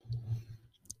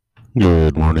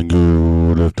Good morning,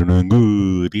 good afternoon,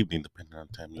 good evening, depending on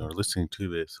the time you are listening to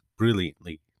this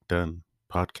brilliantly done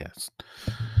podcast.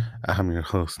 I'm your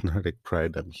host, Nordic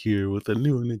Pride. I'm here with a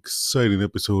new and exciting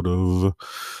episode of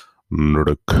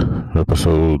Nordic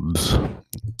Episodes.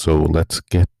 So let's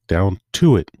get down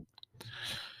to it.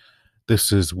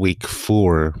 This is week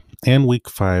 4 and week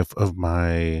 5 of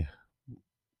my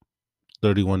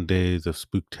 31 days of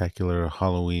spooktacular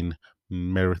Halloween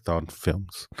marathon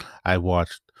films. I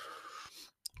watched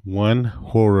one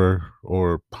horror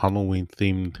or Halloween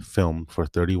themed film for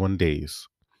 31 days,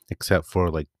 except for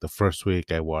like the first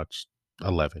week I watched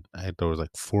 11. There was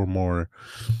like 4 more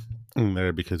in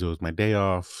there because it was my days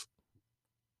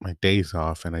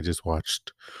off, and I just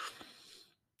watched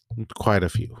quite a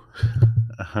few.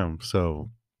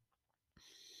 So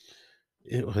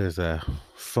it was a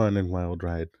fun and wild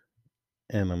ride,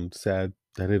 and I'm sad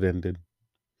that it ended,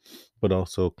 but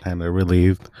also kind of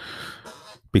relieved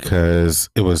because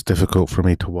it was difficult for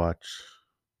me to watch.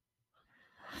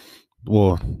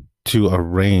 Well, to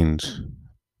arrange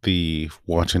the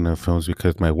watching of films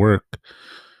because my work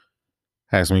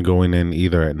has me going in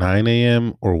either at 9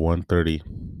 a.m. or 1:30,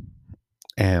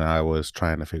 and I was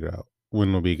trying to figure out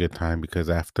when will be a good time because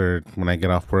after when I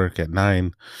get off work at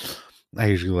 9, I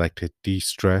usually like to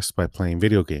de-stress by playing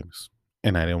video games,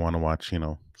 and I didn't want to watch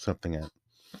something at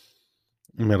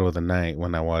middle of the night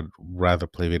when I would rather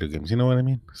play video games. You know what I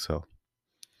mean? So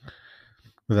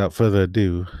without further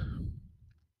ado,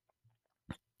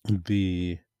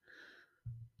 the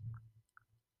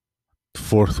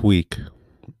fourth week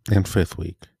and fifth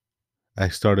week, I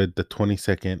started the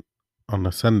 22nd on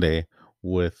a Sunday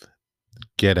with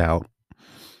Get Out.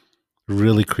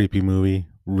 Really creepy movie.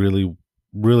 Really,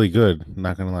 really good.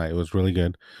 Not gonna lie, it was really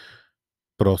good,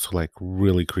 but also like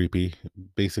really creepy.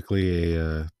 Basically,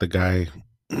 the guy,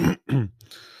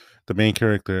 the main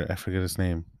character, I forget his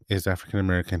name, is African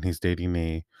American. He's dating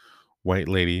a white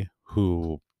lady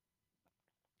who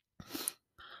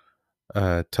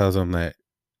tells him that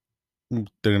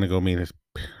they're gonna go meet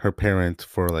her parents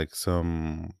for like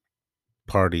some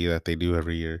party that they do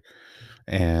every year,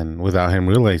 and without him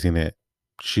realizing it,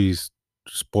 she's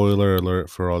spoiler alert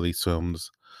for all these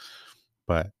films,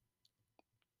 but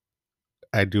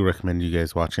I do recommend you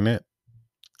guys watching it.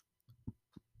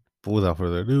 But without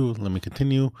further ado, let me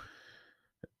continue.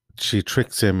 She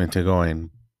tricks him into going,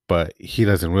 but he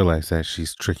doesn't realize that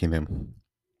she's tricking him.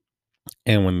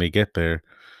 And when they get there,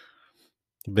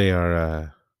 they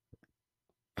are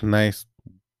nice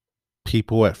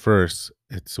people at first.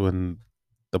 It's when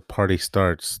the party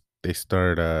starts, they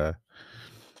start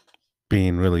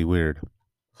being really weird.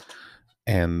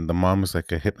 And the mom's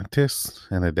like a hypnotist,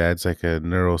 and the dad's like a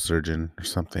neurosurgeon or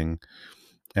something,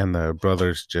 and the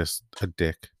brother's just a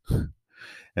dick.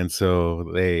 And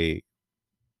so they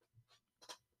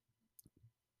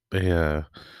uh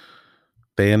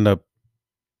they end up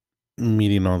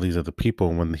meeting all these other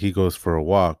people. When he goes for a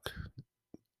walk,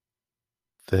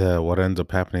 what ends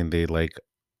up happening, they like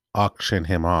auction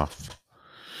him off.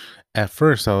 At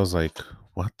first I was like,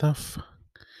 what the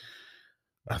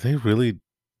are they really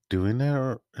doing that?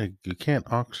 Or like, you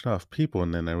can't auction off people.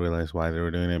 And then I realized why they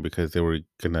were doing it, because they were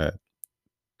gonna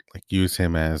like use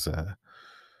him as a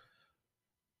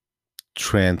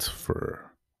transfer.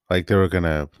 Like they were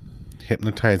gonna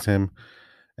hypnotize him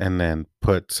and then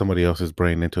put somebody else's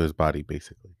brain into his body,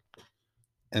 basically.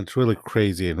 And it's really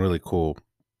crazy and really cool.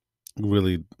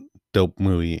 Really dope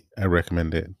movie. I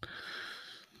recommend it.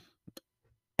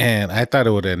 And I thought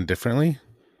it would end differently.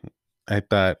 I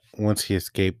thought once he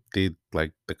escaped, the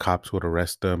cops would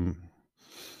arrest him.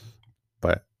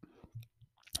 But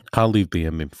I'll leave the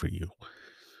ending for you.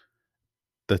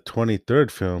 The 23rd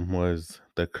film was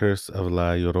The Curse of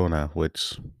La Llorona,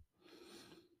 which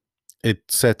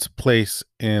it sets place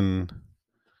in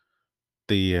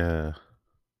the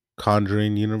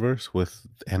Conjuring universe with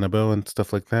Annabelle and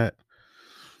stuff like that.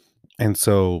 And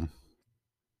so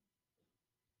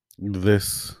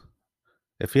this,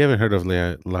 if you haven't heard of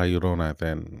La Llorona,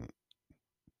 then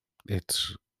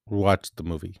it's watch the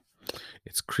movie.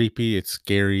 It's creepy. It's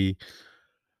scary.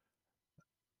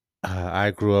 I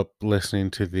grew up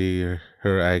listening to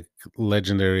her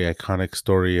legendary, iconic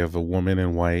story of a woman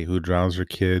in white who drowns her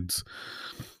kids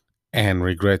and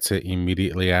regrets it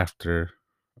immediately after.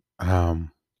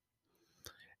 Um,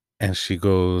 and she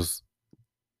goes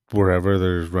wherever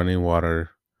there's running water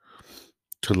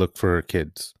to look for her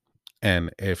kids.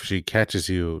 And if she catches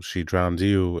you, she drowns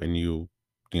you,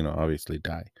 and obviously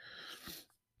die.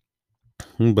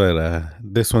 But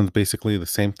this one's basically the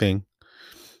same thing,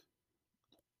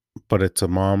 but it's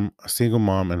a single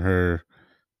mom, and her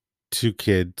two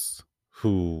kids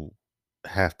who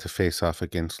have to face off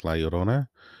against La Llorona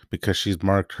because she's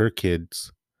marked her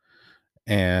kids,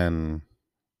 and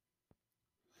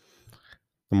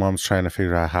the mom's trying to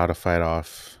figure out how to fight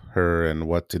off her and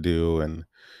what to do. And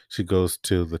she goes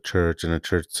to the church, and the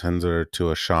church sends her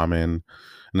to a shaman.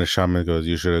 And the shaman goes,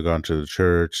 "You should have gone to the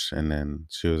church." And then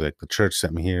she was like, "The church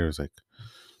sent me here." It was like,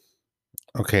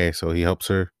 okay. So he helps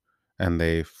her, and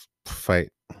they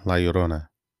fight La Llorona.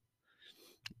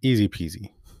 Easy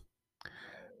peasy.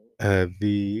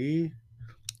 The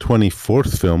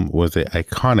 24th film was the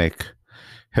iconic,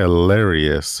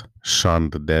 hilarious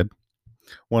Shaun the Dead.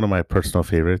 One of my personal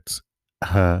favorites.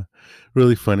 Uh,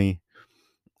 really funny.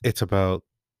 It's about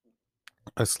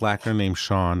a slacker named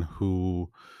Sean who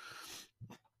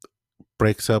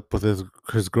breaks up with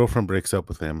his girlfriend breaks up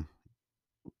with him,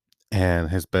 and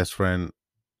his best friend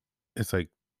is like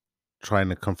trying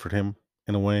to comfort him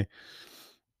in a way.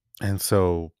 And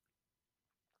so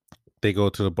they go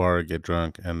to the bar, get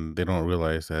drunk, and they don't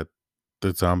realize that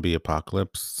the zombie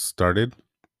apocalypse started,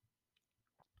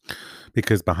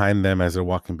 because behind them, as they're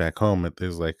walking back home,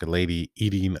 there's like a lady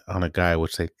eating on a guy,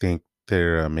 which they think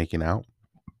they're making out.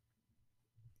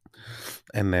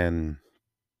 And then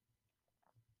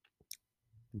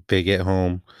they get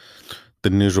home, the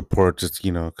news report just,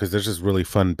 because there's this really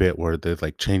fun bit where they're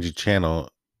like changing channel,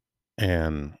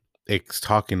 and it's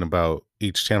talking about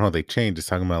each channel they change. It's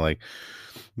talking about like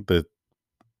the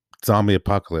zombie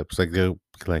apocalypse. Like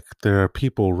there are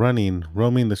people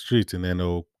roaming the streets, and then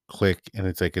it'll click, and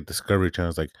it's like a Discovery Channel.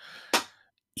 It's like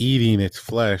eating its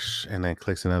flesh, and then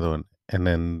clicks another one, and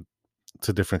then it's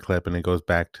a different clip, and it goes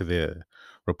back to the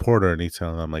reporter, and he's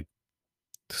telling them like,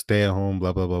 stay at home,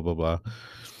 blah blah blah blah blah.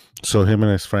 So him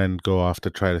and his friend go off to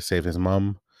try to save his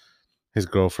mom, his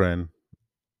girlfriend,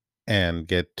 and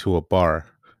get to a bar.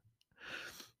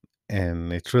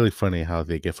 And it's really funny how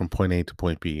they get from point A to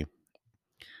point B.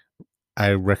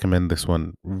 I recommend this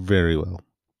one very well.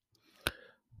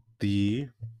 The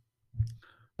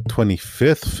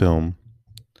 25th film,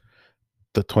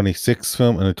 the 26th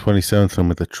film, and the 27th film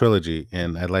with the trilogy,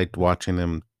 and I liked watching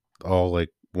them all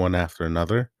like one after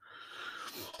another.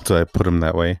 So I put them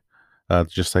that way,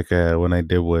 just like when I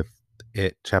did with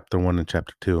it, Chapter 1 and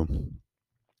Chapter 2.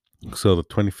 So the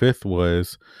 25th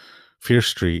was Fear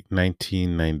Street,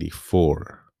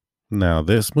 1994. Now,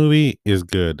 this movie is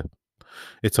good.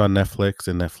 It's on Netflix,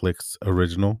 and Netflix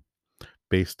original,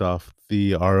 based off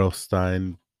the R.L.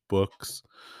 Stein books,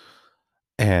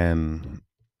 and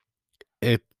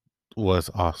it was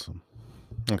awesome.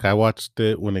 Like, I watched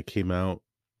it when it came out,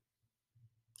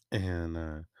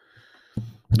 and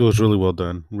it was really well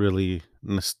done, really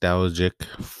nostalgic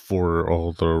for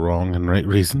all the wrong and right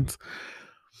reasons.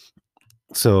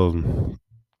 So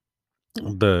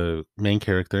the main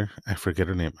character, I forget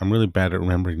her name. I'm really bad at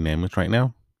remembering names right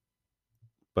now,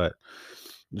 but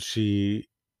she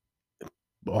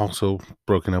also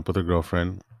broken up with her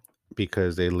girlfriend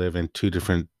because they live in two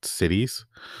different cities,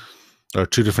 or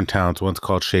two different towns. One's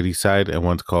called Shadyside and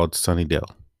one's called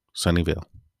Sunnyvale.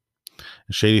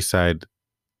 Shadyside,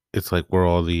 it's like where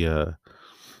all the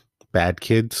bad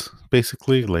kids,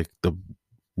 basically, like the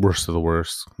worst of the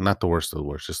worst. Not the worst of the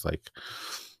worst, just like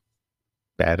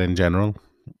bad in general.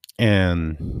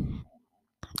 And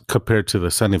compared to the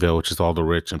Sunnyvale, which is all the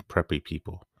rich and preppy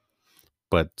people.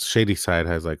 But Shadyside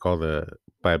has like all the,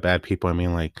 by bad people, I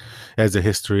mean like, it has a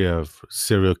history of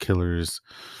serial killers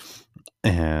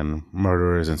and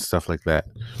murderers and stuff like that.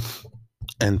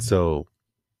 And so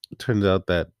it turns out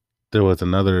that there was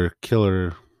another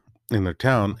killer in their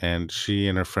town, and she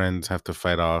and her friends have to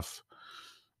fight it off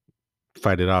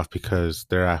because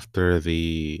they're after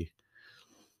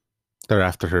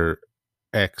her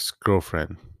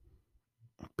ex-girlfriend,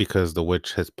 because the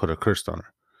witch has put a curse on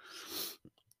her.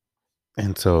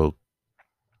 And so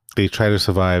they try to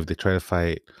survive, they try to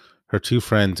fight. Her two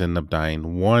friends end up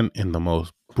dying, one in the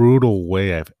most brutal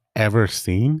way I've ever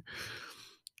seen.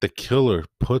 The killer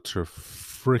puts her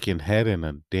freaking head in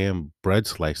a damn bread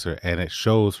slicer, and it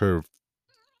shows her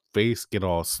face get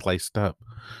all sliced up.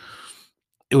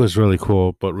 It was really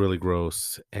cool, but really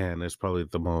gross, and it's probably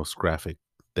the most graphic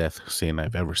death scene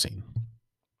I've ever seen.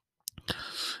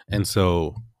 And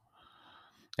so,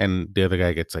 and the other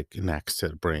guy gets like an axe to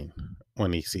the brain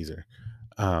when he sees her.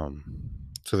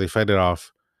 So they fight it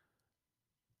off.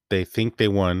 They think they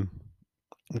won.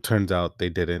 It turns out they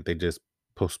didn't. They just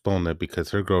postponed it because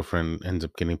her girlfriend ends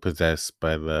up getting possessed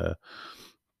by the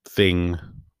thing,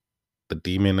 the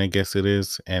demon, I guess it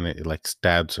is, and it like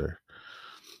stabs her.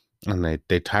 And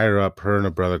they tie her up, her and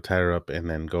her brother tie her up, and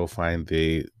then go find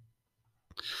the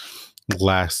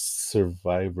last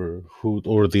survivor,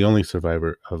 or the only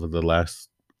survivor of the last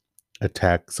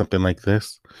attack, something like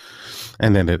this.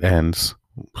 And then it ends,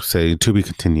 say, to be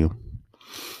continued.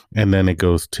 And then it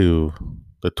goes to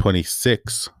the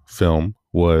 26th film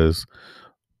was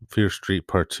Fear Street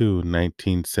Part 2,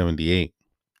 1978.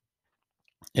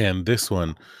 And this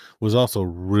one was also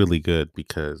really good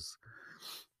because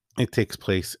it takes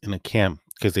place in a camp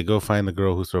because they go find the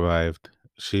girl who survived.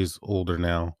 She's older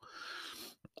now.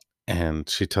 And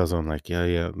she tells them, like,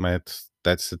 yeah,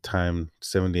 that's the time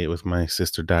 78 was my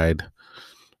sister died.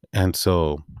 And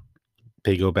so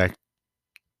they go back,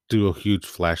 do a huge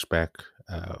flashback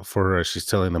for her. She's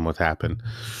telling them what happened.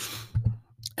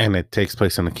 And it takes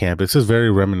place in the camp. This is very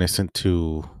reminiscent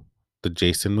to the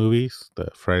Jason movies, the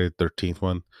Friday the 13th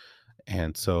one.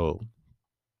 And so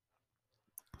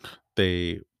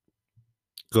they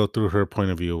go through her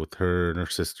point of view with her and her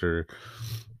sister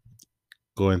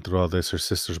going through all this. Her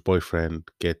sister's boyfriend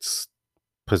gets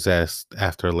possessed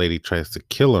after a lady tries to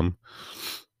kill him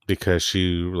because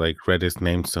she like read his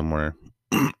name somewhere.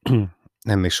 And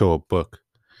they show a book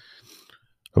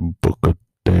of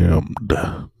damned.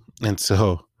 And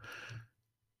so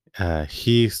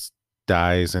he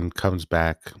dies and comes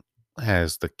back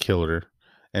as the killer,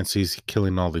 and so he's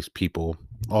killing all these people,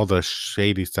 all the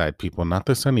shady side people, not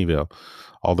the Sunnyvale,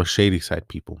 all the shady side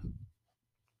people.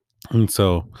 And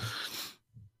so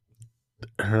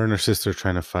her and her sister are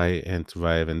trying to fight and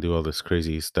survive and do all this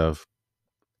crazy stuff.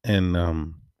 And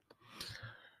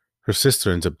her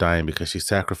sister ends up dying because she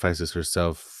sacrifices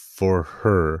herself for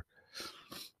her.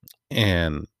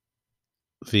 And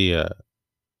the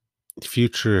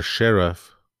future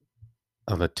sheriff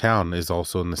of the town is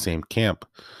also in the same camp,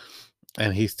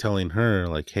 and he's telling her,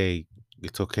 like, hey,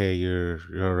 it's okay, you're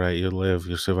all right, you'll live,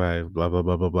 you'll survive, blah blah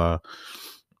blah blah blah.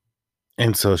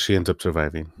 And so she ends up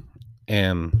surviving.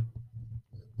 And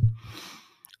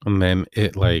then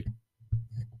it like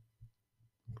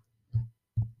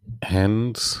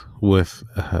ends with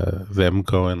them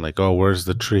going like, oh, where's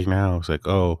the tree now? It's like,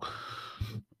 oh,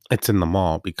 it's in the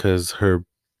mall because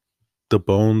the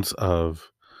bones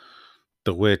of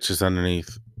the witch is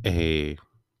underneath a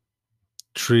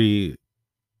tree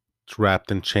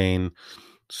wrapped in chain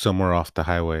somewhere off the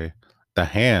highway. The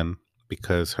hand,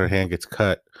 because her hand gets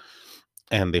cut,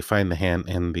 and they find the hand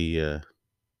in the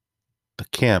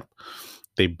camp.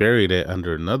 They buried it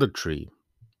under another tree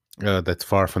that's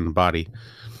far from the body,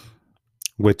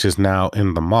 which is now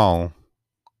in the mall.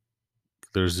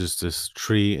 There's just this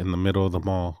tree in the middle of the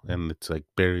mall, and it's like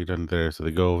buried under there. So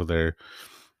they go over there,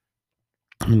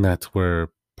 and that's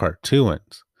where part 2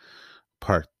 ends.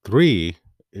 Part 3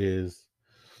 is,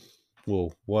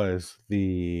 well, was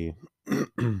the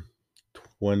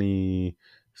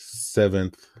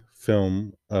 27th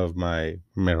film of my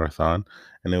marathon,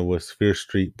 and it was Fear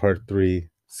Street Part 3,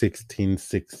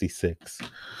 1666.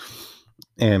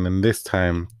 And in this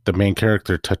time, the main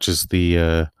character touches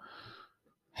the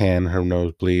hand, her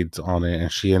nose bleeds on it,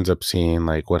 and she ends up seeing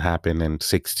like what happened in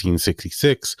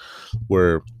 1666,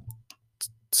 where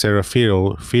Sarah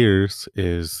Fears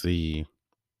is the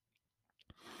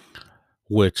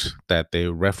witch that they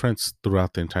reference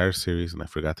throughout the entire series, and I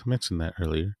forgot to mention that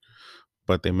earlier.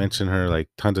 But they mention her like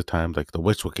tons of times, like the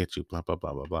witch will get you, blah blah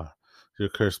blah blah blah. You're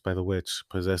cursed by the witch,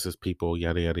 possesses people,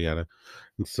 yada yada yada.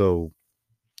 And so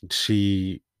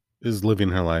she is living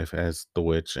her life as the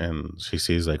witch, and she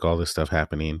sees like all this stuff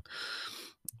happening.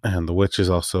 And the witch is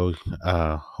also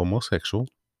homosexual.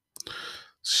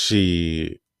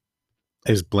 She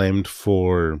is blamed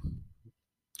for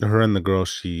her and the girl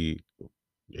she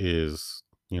is,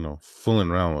 fooling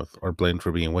around with, are blamed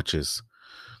for being witches.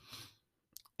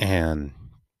 And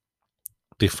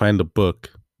they find a book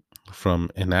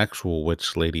from an actual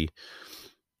witch lady,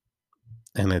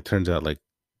 and it turns out like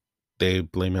they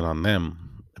blame it on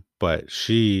them, but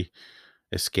she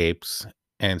escapes,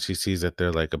 and she sees that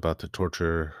they're like about to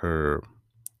torture her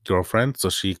girlfriend, so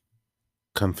she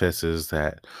confesses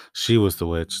that she was the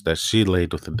witch, that she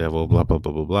laid with the devil, blah blah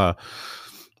blah blah blah,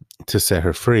 to set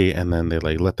her free. And then they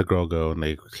like let the girl go and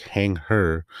they hang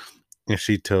her, and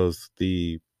she tells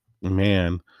the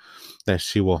man that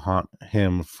she will haunt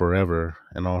him forever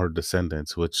and all her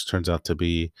descendants, which turns out to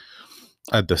be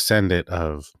a descendant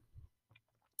of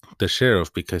the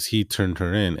sheriff because he turned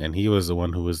her in and he was the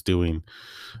one who was doing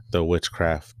the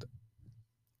witchcraft.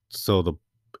 So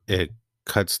it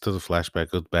cuts to the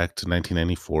flashback, goes back to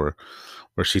 1994,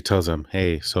 where she tells him,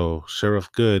 hey, so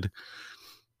Sheriff Good,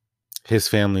 his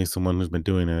family is the one who's been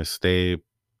doing this. They,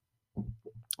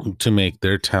 to make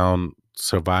their town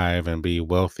survive and be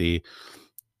wealthy,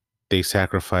 they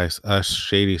sacrifice us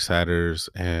shady siders,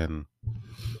 and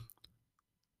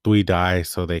we die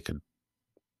so they could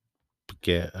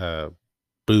get a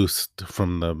boost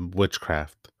from the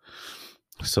witchcraft.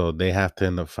 So they have to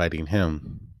end up fighting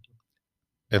him.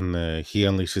 And he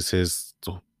unleashes his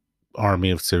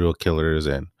army of serial killers,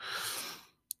 and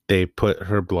they put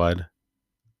her blood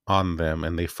on them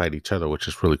and they fight each other, which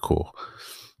is really cool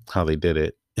how they did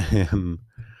it. And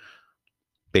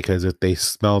because if they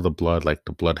smell the blood, like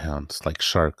the bloodhounds, like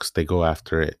sharks, they go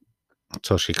after it.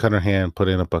 So she cut her hand, put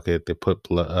it in a bucket, they put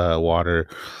water,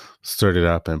 stirred it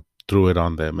up, and threw it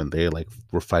on them, and they like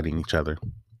were fighting each other.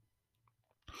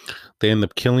 They end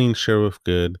up killing Sheriff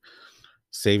Good,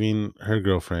 saving her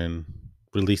girlfriend,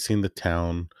 releasing the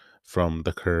town from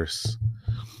the curse.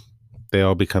 They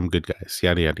all become good guys.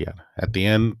 Yada yada yada. At the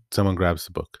end, someone grabs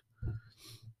the book,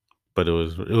 but it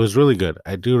was really good.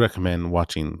 I do recommend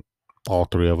watching all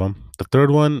three of them. The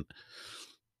third one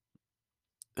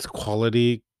is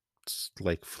quality,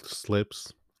 like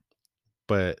slips,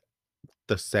 but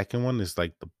the second one is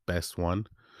like the best one.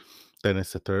 Then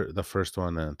it's the first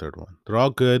one, and the third one. They're all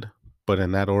good, but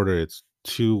in that order, it's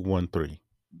 2, 1, 3.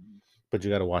 But you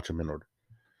got to watch them in order.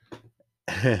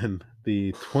 And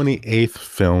the 28th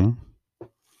film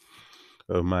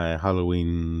of my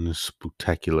Halloween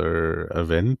Spooktacular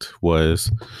event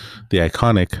was the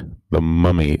iconic The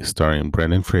Mummy, starring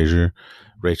Brendan Fraser,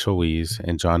 Rachel Weisz,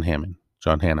 and John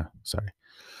Hannah, sorry.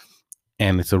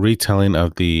 And it's a retelling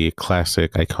of the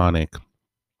classic, iconic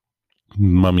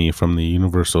Mummy from the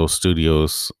Universal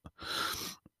Studios,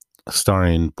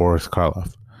 starring Boris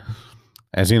Karloff.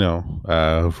 As you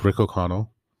know, Rick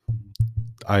O'Connell.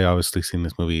 I obviously seen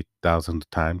this movie thousands of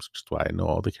times, which is why I know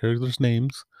all the characters'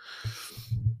 names.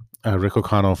 Rick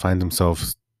O'Connell finds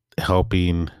himself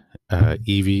helping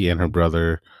Evie and her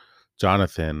brother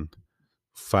Jonathan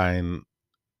find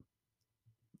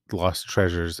lost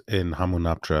treasures in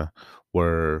Hamunaptra,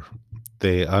 where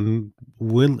they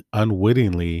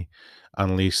unwittingly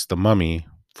unleash the mummy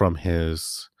from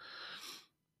his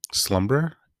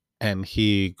slumber, and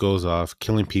he goes off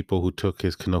killing people who took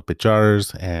his canopic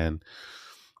jars and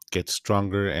gets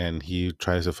stronger, and he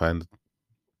tries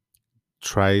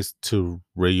to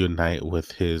reunite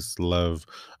with his love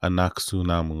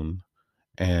Anaxunamun,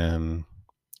 and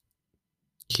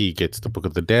he gets the Book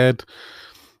of the Dead,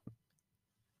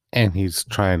 and he's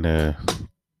trying to,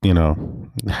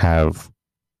 have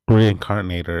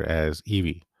reincarnate her as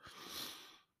Evie.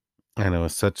 And it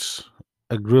was such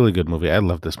a really good movie. I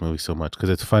love this movie so much because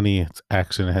it's funny, it's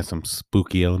action, it has some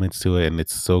spooky elements to it, and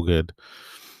it's so good.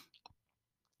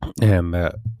 And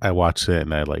I watched it,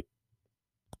 and I like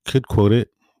could quote it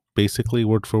basically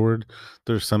word for word.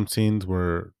 There's some scenes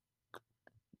where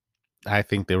I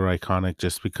think they were iconic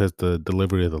just because the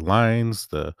delivery of the lines,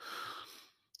 the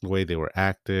way they were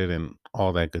acted, and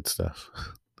all that good stuff.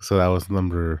 So that was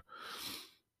number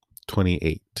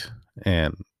 28,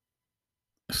 and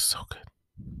so good.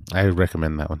 I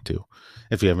recommend that one too.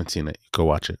 If you haven't seen it, go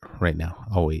watch it right now.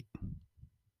 I'll wait.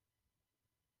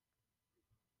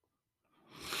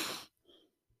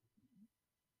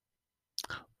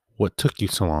 What took you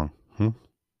so long?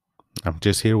 I'm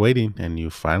just here waiting, and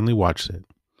you finally watched it.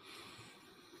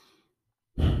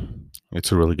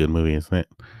 It's a really good movie, isn't it?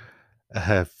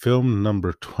 Film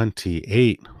number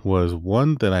 28 was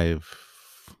one that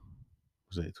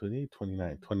was it 28,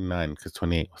 29, 29, because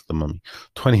 28 was The Mummy.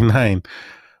 29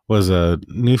 was a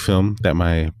new film that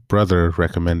my brother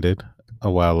recommended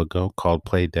a while ago called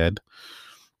Play Dead.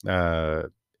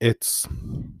 It's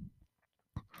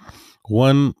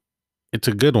one, it's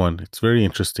a good one. It's very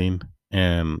interesting.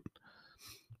 And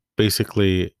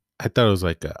basically, I thought it was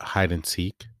like a hide and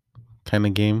seek kind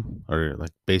of game, or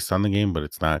like based on the game, but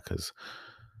it's not, because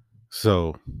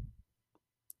so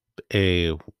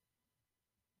a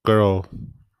girl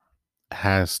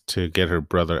has to get her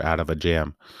brother out of a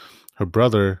jam. Her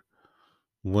brother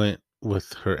went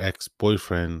with her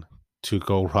ex-boyfriend to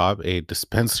go rob a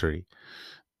dispensary.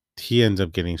 He ends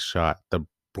up getting shot. The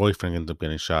boyfriend ends up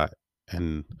getting shot,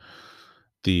 and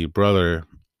the brother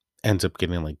ends up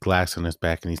getting like glass in his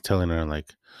back, and he's telling her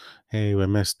like, "Hey, I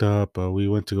messed up. We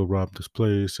went to go rob this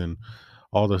place, and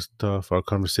all the stuff. Our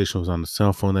conversation was on the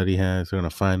cell phone that he has. They're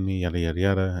gonna find me, yada yada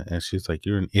yada." And she's like,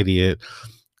 "You're an idiot.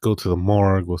 Go to the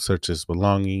morgue. We'll search his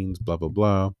belongings. Blah blah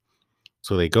blah."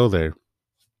 So they go there,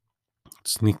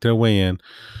 sneak their way in,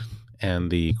 and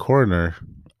the coroner,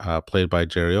 played by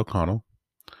Jerry O'Connell,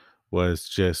 was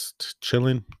just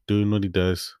chilling, doing what he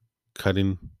does,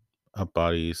 cutting up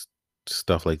bodies,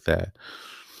 stuff like that.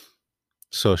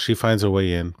 So she finds her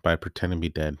way in by pretending to be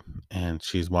dead, and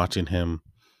she's watching him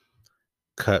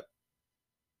cut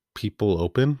people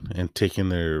open and taking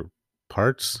their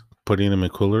parts, putting them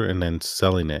in a cooler, and then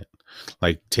selling it,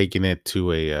 like taking it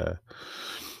to a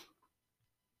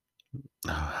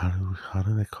how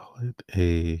do they call it,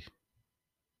 a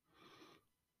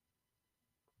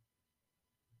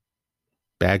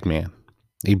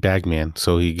a bag man.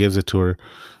 So he gives it to her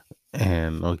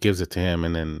and gives it to him,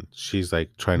 and then she's like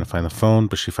trying to find the phone,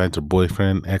 but she finds her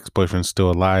boyfriend, ex-boyfriend, still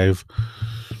alive.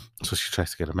 So she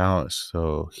tries to get him out.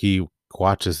 So he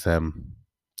watches them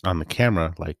on the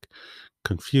camera, like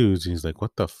confused. He's like,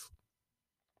 "What the?"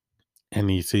 And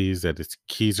he sees that his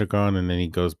keys are gone, and then he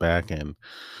goes back and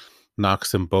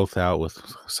knocks them both out with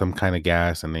some kind of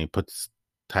gas, and then he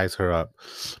ties her up,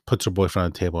 puts her boyfriend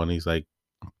on the table, and he's like,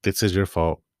 "This is your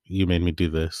fault. You made me do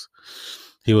this."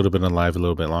 He would have been alive a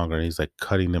little bit longer, and he's like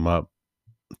cutting him up,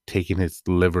 taking his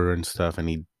liver and stuff, and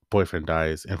he boyfriend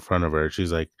dies in front of her.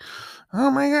 She's like,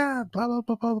 "Oh my god!" Blah blah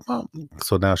blah blah blah.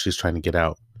 So now she's trying to get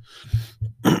out,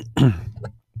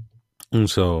 and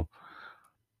so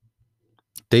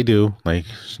they do. Like,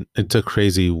 it's a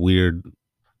crazy, weird,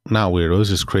 not weird. It was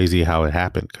just crazy how it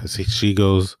happened because she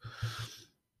goes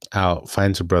out,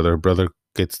 finds her brother. Her brother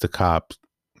gets the cop.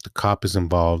 The cop is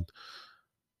involved,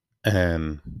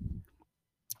 and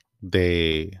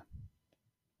they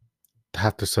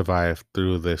have to survive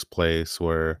through this place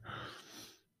where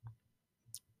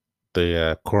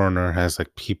the coroner has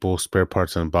like people spare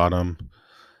parts in the bottom,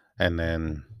 and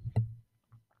then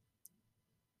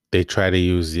they try to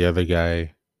use the other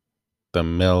guy, the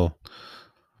mail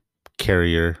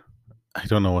carrier. I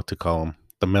don't know what to call him,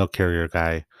 the mail carrier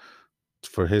guy,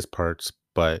 for his parts,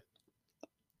 but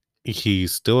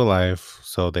he's still alive.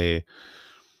 So they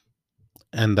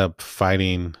end up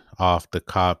fighting off the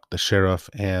cop, the sheriff,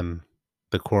 and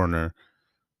the coroner,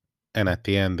 and at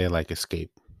the end they like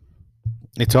escape.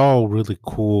 It's all really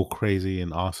cool, crazy,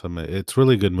 and awesome. It's a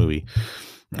really good movie.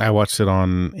 I watched it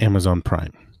on Amazon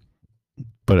Prime,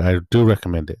 but I do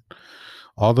recommend it.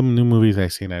 All the new movies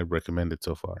I've seen, I recommend it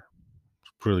so far.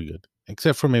 It's really good,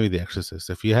 except for maybe The Exorcist.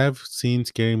 If you have seen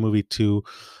Scary Movie 2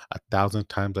 1,000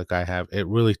 times like I have, it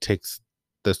really takes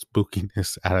the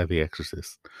spookiness out of The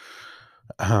Exorcist.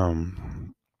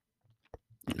 Um,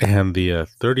 and the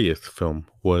 30th film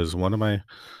was one of my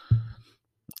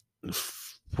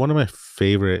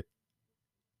favorite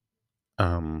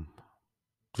um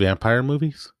vampire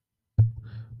movies.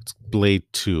 It's Blade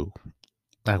 2.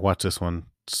 I watched this one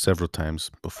several times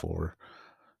before,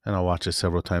 and I'll watch it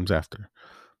several times after.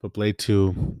 But Blade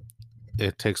 2,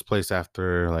 it takes place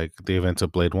after like the events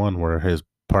of Blade 1, where his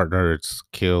partner is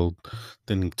killed,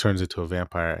 then he turns into a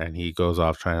vampire and he goes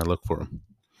off trying to look for him.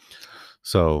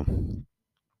 So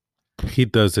he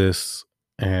does this,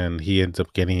 and he ends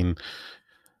up getting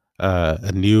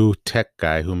a new tech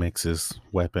guy who makes his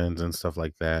weapons and stuff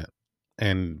like that.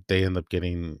 And they end up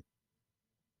getting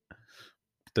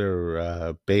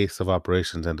their base of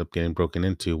operations end up getting broken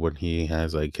into when he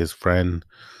has like his friend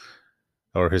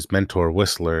or his mentor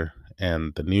Whistler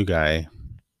and the new guy,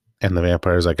 and the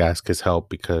vampires like ask his help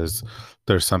because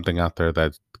there's something out there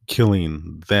that's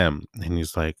killing them, and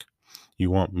he's like,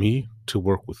 "You want me to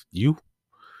work with you?"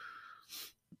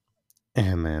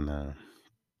 And then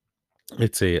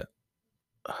it's a,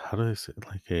 how do I say it?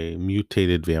 Like a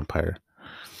mutated vampire.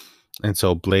 And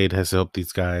so Blade has to help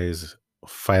these guys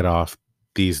fight off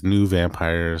these new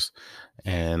vampires,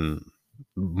 and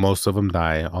most of them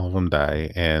die, all of them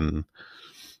die, and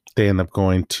they end up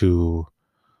going to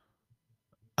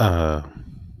uh,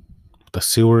 the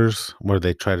sewers where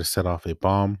they try to set off a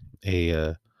bomb,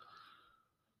 a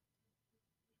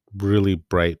really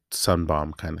bright sun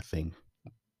bomb kind of thing.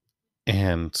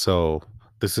 And so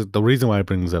this is the reason why I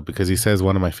bring this up, because he says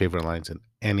one of my favorite lines in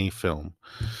any film.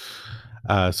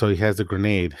 So he has a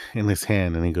grenade in his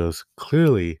hand, and he goes,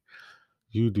 "Clearly,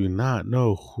 you do not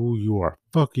know who you are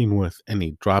fucking with," and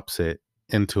he drops it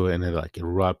into it, and it like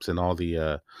erupts, and all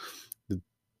the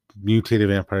mutated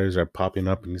vampires are popping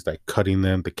up, and he's like cutting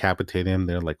them, decapitating them.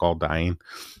 They're like all dying.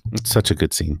 It's such a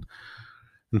good scene.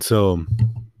 And so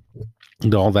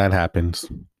all that happens.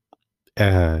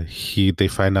 They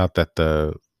find out that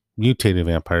the mutated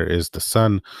vampire is the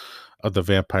son of the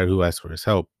vampire who asked for his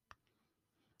help.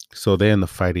 So they end up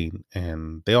fighting,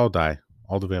 and they all die.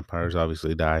 All the vampires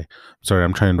obviously die. Sorry,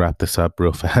 I'm trying to wrap this up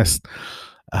real fast.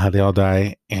 They all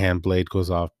die, and Blade goes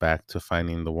off back to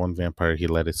finding the one vampire he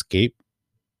let escape,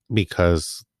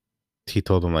 because he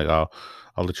told him like, "Oh,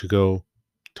 I'll let you go.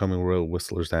 Tell me where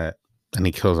Whistler's at," and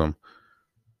he kills him.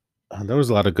 There was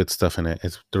a lot of good stuff in it.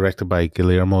 It's directed by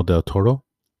Guillermo del Toro,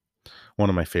 one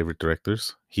of my favorite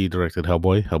directors. He directed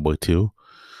Hellboy, Hellboy 2,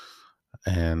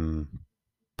 and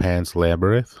Pan's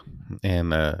Labyrinth,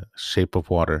 and Shape of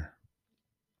Water.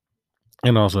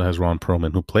 And also has Ron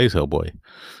Perlman, who plays Hellboy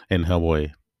in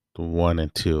Hellboy 1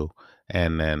 and 2.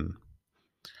 And then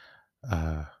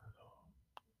uh,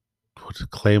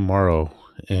 Clay Morrow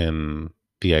in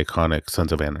the iconic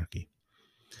Sons of Anarchy.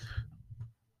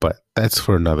 But that's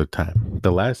for another time.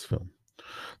 The last film,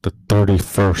 the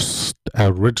 31st, I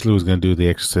originally was going to do The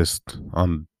Exorcist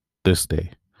on this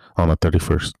day, on the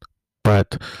 31st.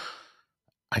 But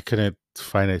I couldn't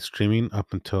find it streaming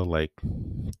up until like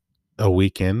a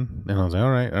weekend. And I was like,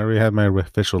 all right, I already had my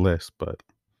official list. But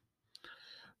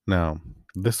now,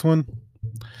 this one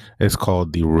is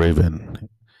called The Raven.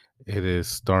 It is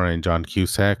starring John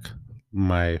Cusack,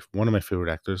 one of my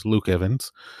favorite actors, Luke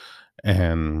Evans,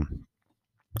 and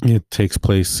it takes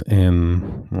place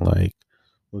in like,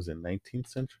 what was it, 19th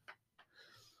century?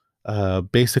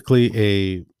 Basically,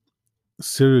 a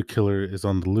serial killer is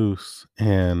on the loose,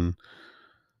 and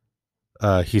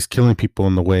he's killing people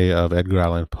in the way of Edgar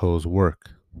Allan Poe's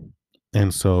work.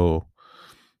 And so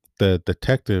the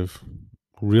detective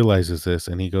realizes this,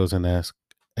 and he goes and asks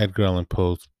Edgar Allan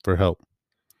Poe for help.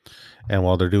 And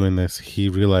while they're doing this, he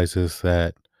realizes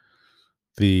that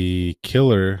the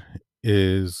killer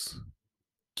is,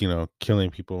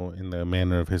 killing people in the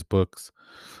manner of his books.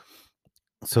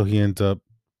 So he ends up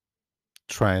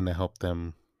trying to help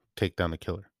them take down the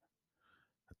killer.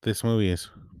 This movie is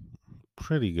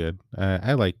pretty good.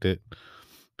 I liked it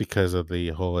because of the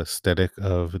whole aesthetic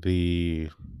of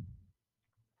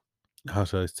how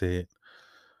should I say it?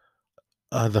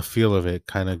 The feel of it,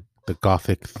 kind of the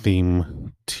gothic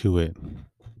theme to it.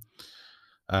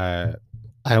 Uh,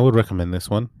 I would recommend this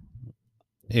one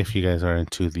if you guys are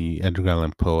into the Edgar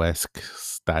Allan Poe-esque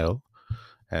style,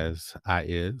 as I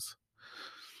is.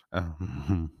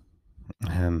 Um,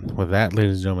 and with that,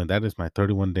 ladies and gentlemen, that is my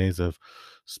 31 days of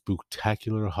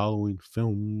spooktacular Halloween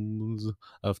films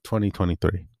of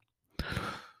 2023.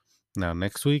 Now,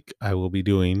 next week, I will be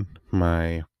doing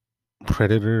my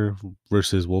Predator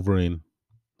versus Wolverine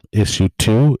issue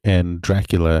 2 and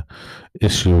Dracula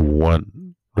issue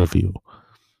 1 review.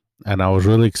 And I was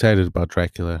really excited about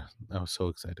Dracula. I was so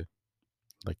excited.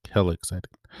 Like, hella excited.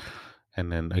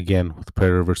 And then again, with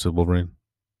Predator versus Wolverine,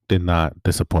 did not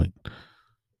disappoint.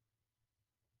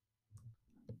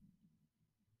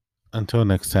 Until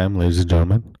next time, ladies and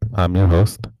gentlemen, I'm your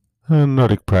host,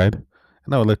 Nordic Pride,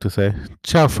 and I would like to say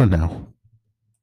ciao for now.